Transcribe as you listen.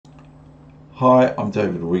Hi, I'm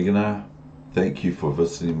David Weegenaar. Thank you for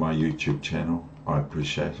visiting my YouTube channel. I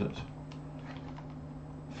appreciate it.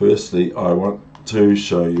 Firstly, I want to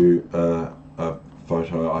show you a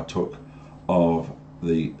photo I took of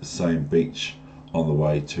the same beach on the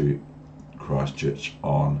way to Christchurch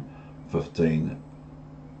on 15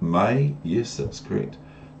 May. Yes, that's correct.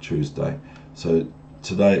 Tuesday. So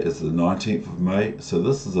today is the 19th of May. So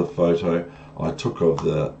this is a photo I took of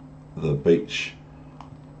the beach.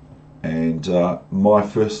 And my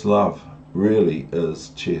first love really is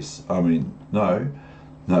chess. I mean, no,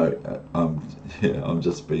 yeah, I'm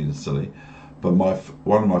just being silly. But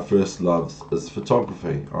one of my first loves is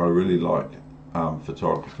photography. I really like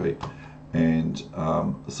photography, and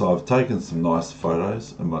so I've taken some nice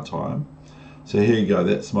photos in my time. So here you go.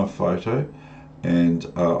 That's my photo,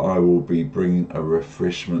 and I will be bringing a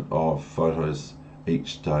refreshment of photos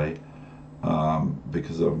each day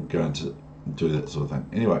because I'm going to do that sort of thing.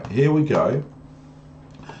 Anyway, here we go.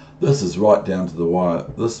 This is right down to the wire.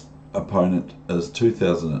 This opponent is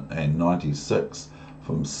 2096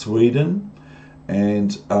 from Sweden,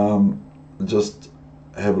 and just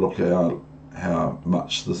have a look at how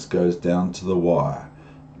much this goes down to the wire,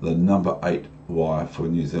 the number 8 wire for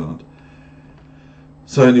New Zealand.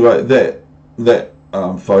 So anyway, that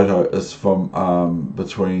photo is from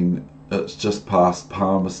between, it's just past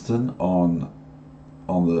Palmerston on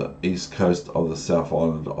the east coast of the South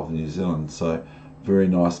Island of New Zealand. So very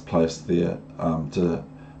nice place there.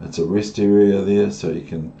 It's a rest area there, so you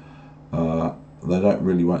can they don't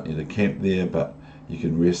really want you to camp there, but you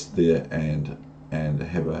can rest there and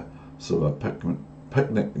have a sort of a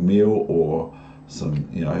picnic meal or some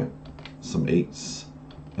some eats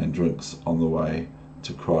and drinks on the way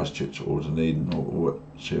to Christchurch or Dunedin or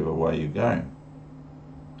whichever way you're going.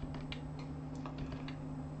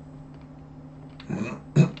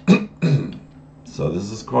 So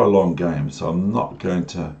this is quite a long game, so I'm not going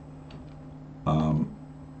to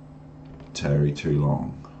tarry too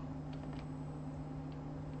long.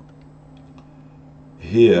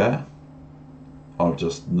 Here, I've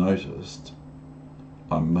just noticed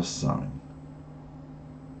I missed something.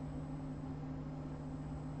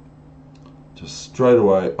 Just straight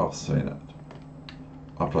away I've seen it.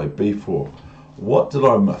 I played b4. What did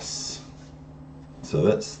I miss? So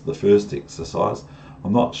that's the first exercise.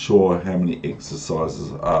 I'm not sure how many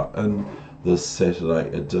exercises are in this Saturday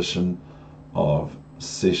edition of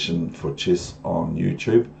Session for Chess on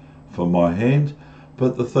YouTube for my hand,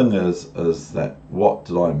 but the thing is that what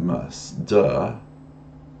did I miss? Duh.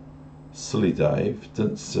 Silly Dave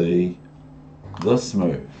didn't see this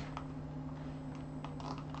move.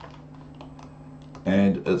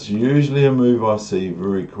 And it's usually a move I see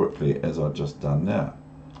very quickly, as I've just done now.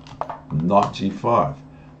 Knight g5.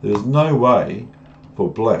 There's no way for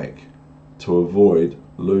black to avoid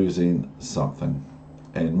losing something,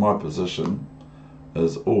 and my position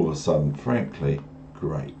is all of a sudden frankly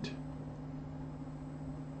great.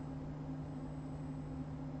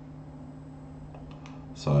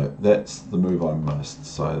 So that's the move I missed,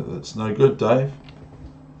 so that's no good, Dave.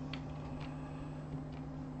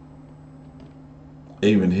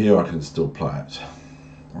 Even here I can still play it.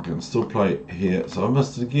 I can still play it here, so I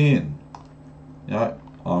missed it again.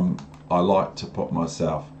 I like to put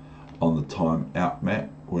myself on the time out map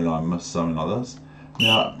when I miss something like this.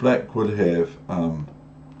 Now black would have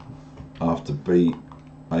after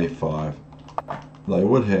a5, they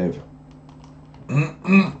would have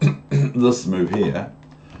this move here,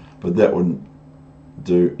 but that wouldn't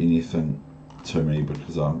do anything to me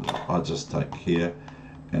because I just take here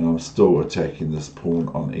and I'm still attacking this pawn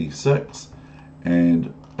on e6,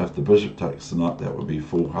 and if the bishop takes the knight, that would be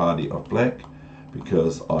foolhardy of black,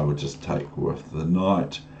 because I would just take with the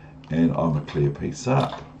knight and I'm a clear piece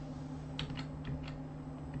up.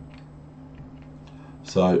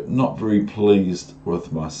 So not very pleased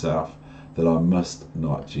with myself that I missed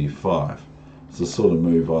knight g5. It's the sort of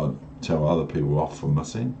move I'd tell other people off for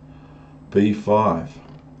missing. b5,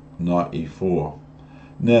 knight e4.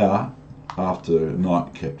 Now after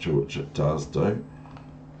knight capture, which it does do,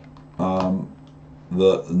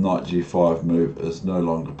 the knight g5 move is no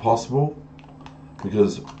longer possible,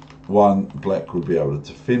 because one, black would be able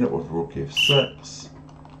to defend it with rook f6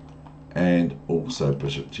 and also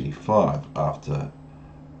bishop g5 after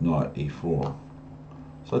knight e4.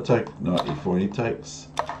 So I take knight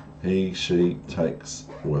e4, she takes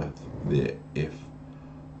with their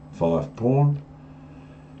f5 pawn.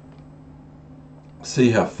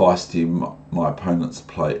 See how feisty my opponent's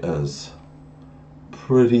play is.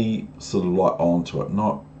 Pretty sort of like onto it,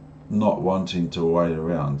 not wanting to wait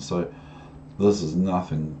around. So this is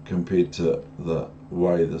nothing compared to the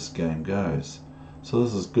way this game goes. So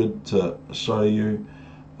this is good to show you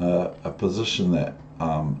a position that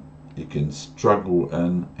you can struggle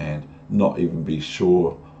in and not even be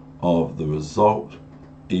sure of the result,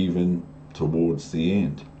 even towards the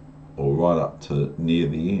end, or right up to near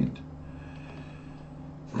the end.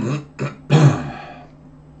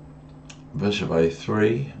 Bishop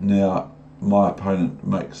a3. Now my opponent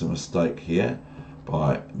makes a mistake here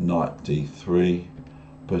by knight d3,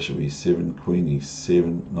 bishop e7, queen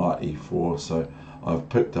e7, knight e4. So I've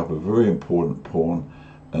picked up a very important pawn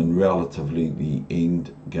in relatively the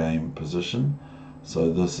end game position.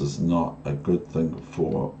 So this is not a good thing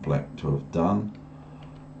for black to have done,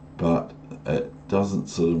 but it doesn't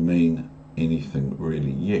sort of mean anything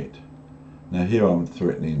really yet. Now here I'm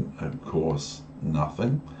threatening, of course,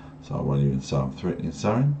 nothing, so I won't even say I'm threatening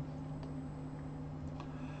something.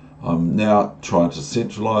 I'm now trying to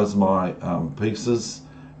centralize my pieces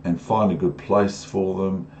and find a good place for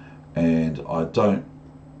them, and I don't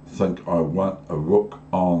think I want a rook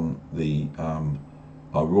on the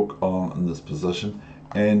in this position.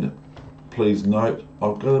 And please note,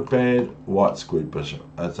 I've got a bad white squared bishop.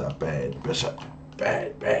 That's a bad bishop,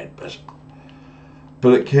 bad bishop.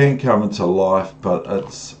 But it can come into life, but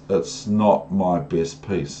it's not my best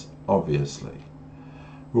piece, obviously.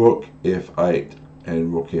 Rook f8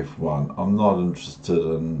 and rook f1. I'm not interested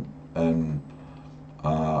in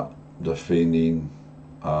defending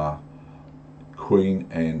queen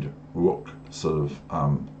and rook sort of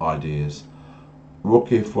ideas. Rook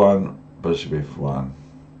f1, bishop f1,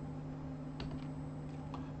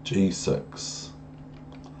 g6,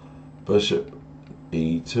 bishop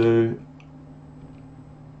e2,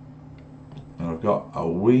 and I've got a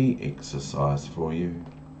wee exercise for you.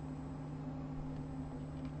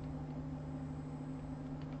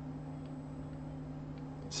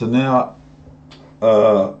 So now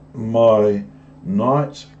my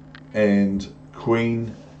knight and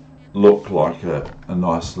queen look like a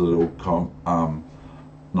nice little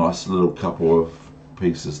couple of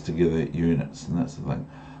pieces together, units, and that's the thing.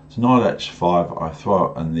 So knight h5, I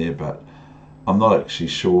throw it in there, but I'm not actually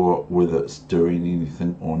sure whether it's doing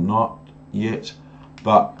anything or not yet,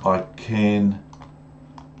 but I can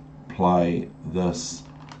play this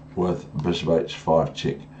with bishop h5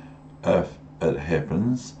 check if it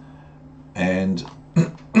happens. And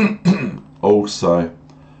also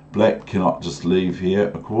black cannot just leave here,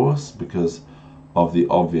 of course, because of the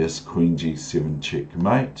obvious queen g7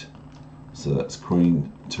 checkmate. So that's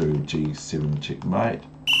queen to g7 checkmate.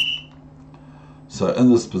 So in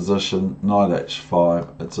this position, knight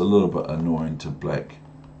h5, it's a little bit annoying to black,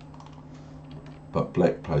 but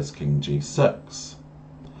black plays king g6.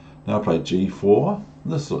 Now I play g4.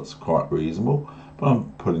 This looks quite reasonable, but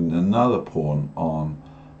I'm putting another pawn on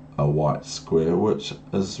a white square, which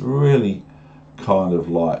is really kind of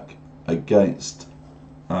like against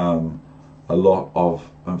a lot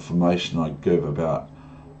of information I give about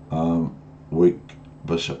weak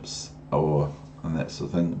bishops, and that's the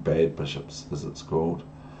thing, bad bishops as it's called,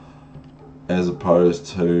 as opposed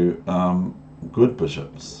to good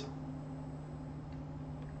bishops.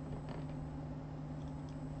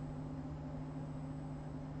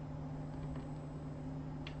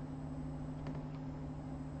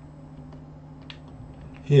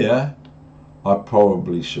 Here I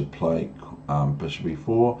probably should play bishop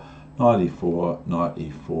e4, knight e4, knight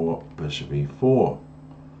e4, bishop e4.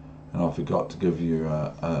 And I forgot to give you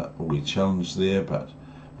a wee challenge there, but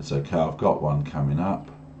it's okay, I've got one coming up.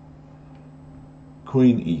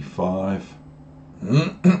 Queen e5,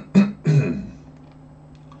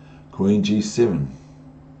 queen g7.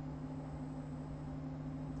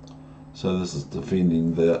 So this is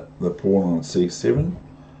defending the pawn on c7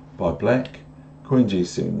 by black. Queen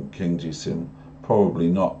g7, king g7, probably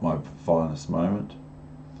not my finest moment.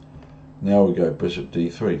 Now we go bishop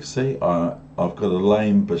d3. See, I've got a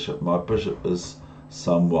lame bishop. My bishop is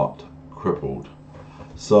somewhat crippled.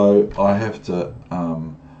 So I have to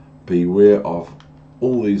be aware of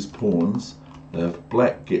all these pawns. If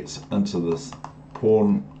black gets into this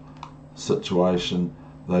pawn situation,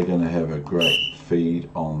 they're going to have a great feed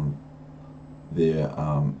on their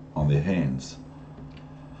hands.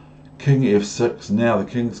 King f6. Now the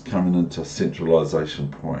king's coming into centralization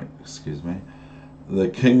point. Excuse me. The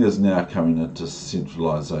king is now coming into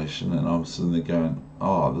centralization, and I'm sitting there going,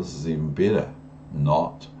 oh, this is even better.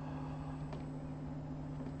 Not.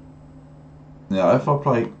 Now if I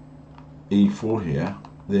play e4 here,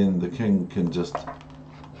 then the king can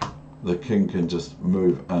just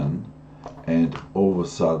move in, and all of a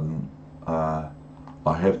sudden I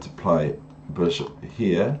have to play bishop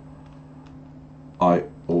here,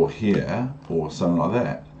 or here, or something like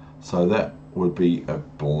that. So that would be a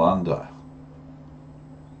blunder.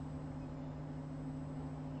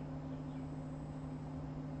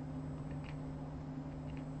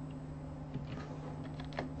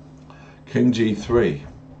 King G3.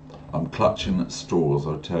 I'm clutching at straws,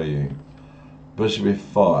 I'll tell you. Bishop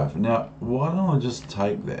F5. Now, why don't I just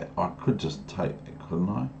take that? I could just take that, couldn't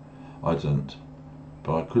I? I didn't.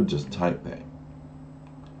 But I could just take that.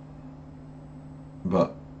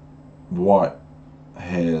 But white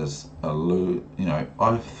has a you know,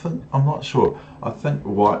 I'm not sure. I think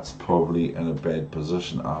white's probably in a bad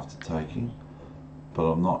position after taking, but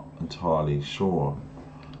I'm not entirely sure.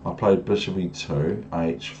 I played bishop e2,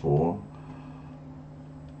 h4,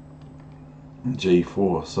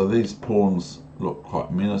 g4. So these pawns look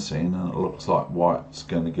quite menacing, and it looks like white's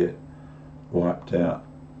going to get wiped out.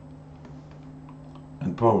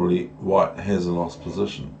 And probably white has a lost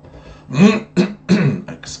position.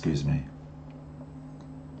 Excuse me.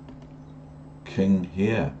 King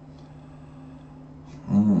here.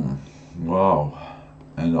 Wow.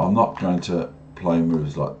 And I'm not going to play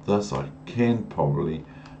moves like this. I can probably,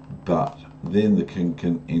 but then the king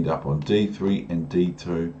can end up on d3 and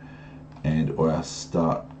d2, and I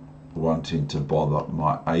start wanting to bother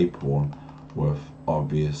my a pawn with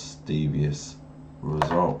obvious devious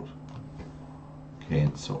result.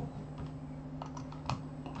 Cancel.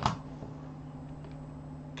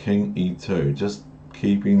 King e2, just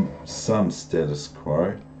keeping some status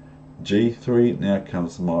quo. g3, now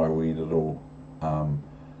comes my wee little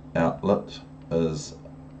outlet, is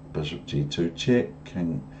bishop g2 check,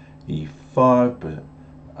 king e5, but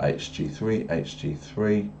hg3,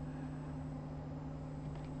 hg3.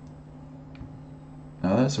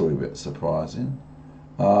 Now that's a wee bit surprising.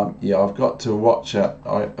 Yeah, I've got to watch out.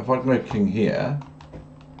 If I go king here,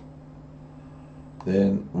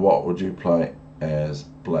 then what would you play as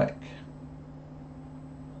black?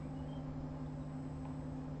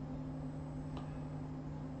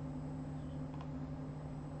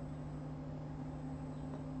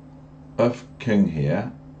 If king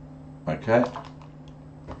here, okay,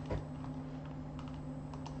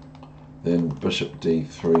 then bishop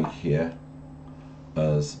d3 here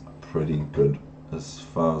is pretty good as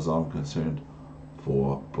far as I'm concerned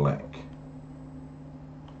for black.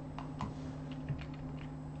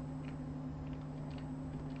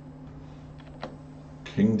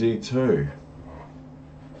 King d2.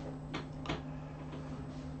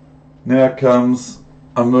 Now comes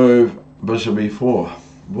a move, bishop e4.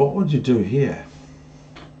 What would you do here?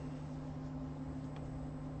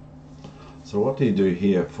 So what do you do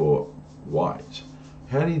here for white?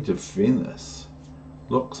 How do you defend this?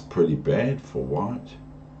 Looks pretty bad for white.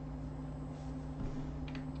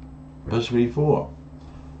 Bishop e4.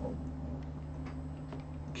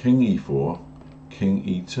 King e4. King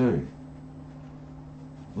e2.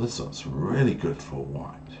 This looks really good for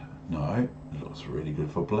white. No, it looks really good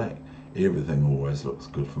for black. Everything always looks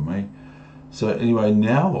good for me. So anyway,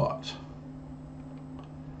 now what?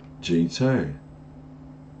 g2.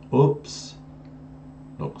 Oops.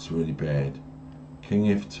 Looks really bad. King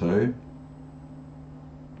f2.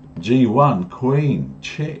 g1, queen,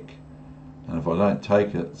 check. And if I don't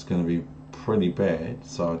take it, it's going to be pretty bad,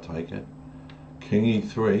 so I take it. King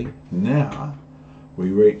e3. Now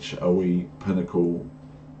we reach a wee pinnacle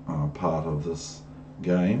part of this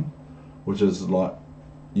game, which is like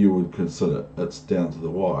you would consider it's down to the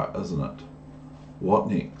wire, isn't it? What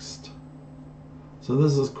next? So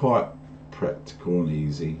this is quite practical and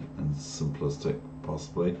easy and simplistic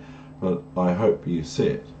possibly, but I hope you see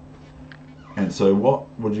it. And so what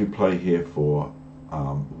would you play here for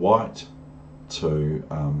white to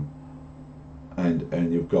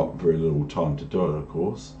and you've got very little time to do it, of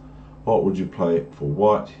course. What would you play for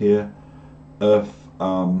white here if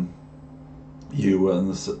you were in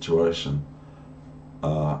this situation,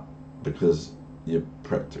 because you're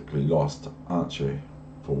practically lost, aren't you,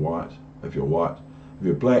 for white? If you're white. If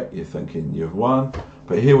you're black, you're thinking you've won.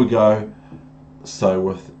 But here we go. So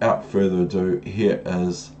without further ado, here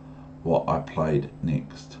is what I played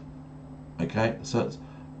next. Okay, so it's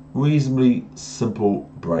reasonably simple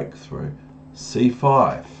breakthrough.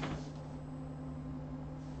 c5.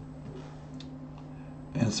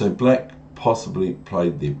 And so black possibly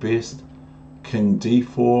played their best. King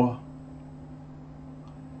d4,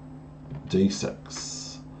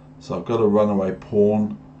 d6. So I've got a runaway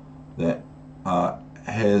pawn that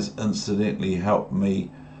has incidentally helped me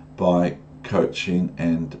by coaching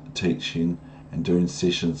and teaching and doing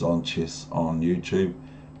sessions on chess on YouTube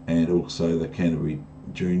and also the Canterbury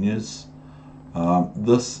Juniors.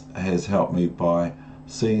 This has helped me by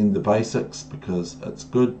seeing the basics, because it's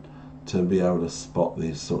good to be able to spot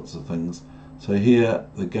these sorts of things. So here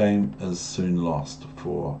the game is soon lost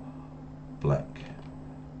for black.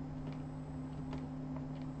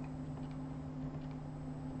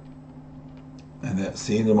 And that's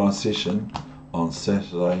the end of my session on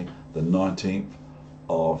Saturday the 19th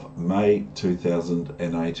of May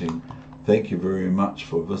 2018. Thank you very much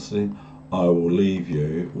for visiting. I will leave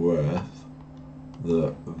you with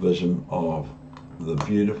the vision of the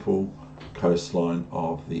beautiful coastline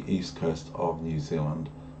of the east coast of New Zealand,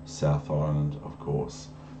 South Island, of course.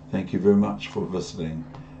 Thank you very much for visiting,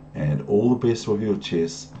 and all the best with your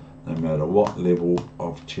chess, no matter what level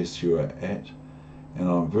of chess you are at. And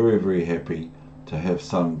I'm very, very happy to have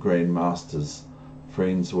some grandmasters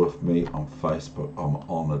friends with me on Facebook. I'm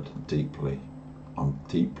honoured deeply. I'm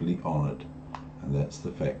deeply honoured, and that's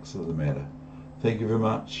the facts of the matter. Thank you very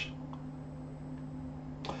much.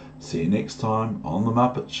 See you next time on The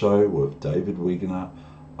Muppet Show with David Weegenaar.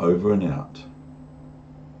 Over and out.